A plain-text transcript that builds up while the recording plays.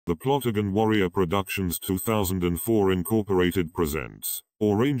The Plotagon Warrior Productions 2004 Incorporated presents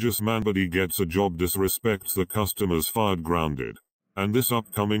Orangeous Manbuddy Gets a Job Disrespects the Customers Fired Grounded. And this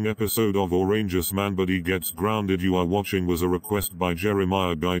upcoming episode of Orangeous Manbuddy Gets Grounded you are watching was a request by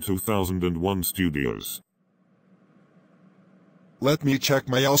Jeremiah Guy 2001 Studios. Let me check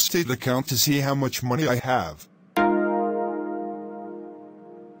my Allstate account to see how much money I have.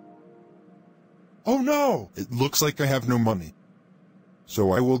 Oh no! It looks like I have no money.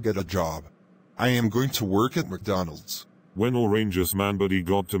 So I will get a job. I am going to work at McDonald's. When Orangeous Manbuddy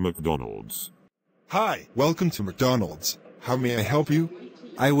got to McDonald's. Hi, welcome to McDonald's. How may I help you?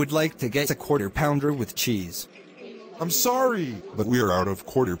 I would like to get a quarter pounder with cheese. I'm sorry, but we are out of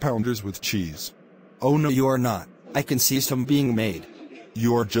quarter pounders with cheese. Oh no, you are not. I can see some being made.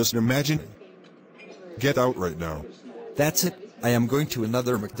 You are just imagining. Get out right now. That's it. I am going to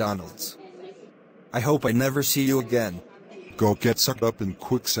another McDonald's. I hope I never see you again. Go get sucked up in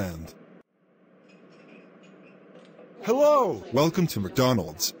quicksand. Hello! Welcome to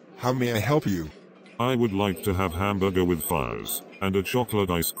McDonald's. How may I help you? I would like to have hamburger with fries, and a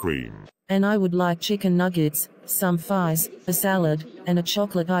chocolate ice cream. And I would like chicken nuggets, some fries, a salad, and a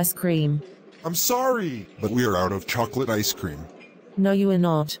chocolate ice cream. I'm sorry, but we are out of chocolate ice cream. No, you are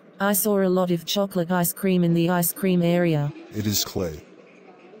not. I saw a lot of chocolate ice cream in the ice cream area. It is clay.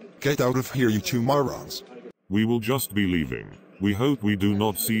 Get out of here, you two morons. We will just be leaving. We hope we do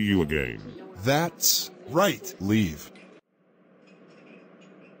not see you again. That's right, leave.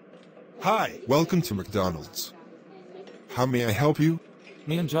 Hi, welcome to McDonald's. How may I help you?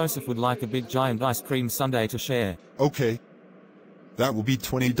 Me and Joseph would like a big giant ice cream sundae to share. Okay. That will be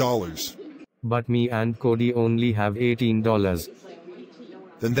 $20. But me and Cody only have $18.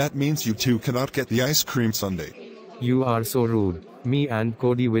 Then that means you two cannot get the ice cream sundae. You are so rude. Me and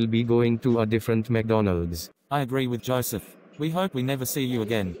Cody will be going to a different McDonald's. I agree with Joseph. We hope we never see you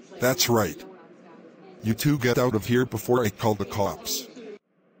again. That's right. You two get out of here before I call the cops.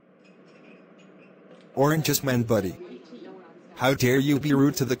 Orangeous Manbuddy. How dare you be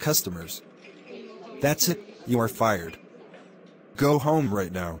rude to the customers? That's it. You are fired. Go home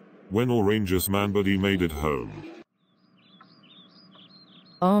right now. When Orangeous Manbuddy made it home.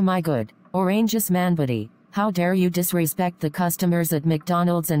 Oh my god, Orangeous Manbuddy, how dare you disrespect the customers at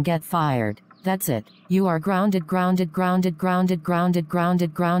McDonald's and get fired. That's it. You are grounded for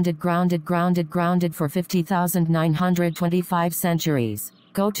 50,925 centuries.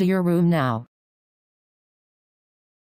 Go to your room now.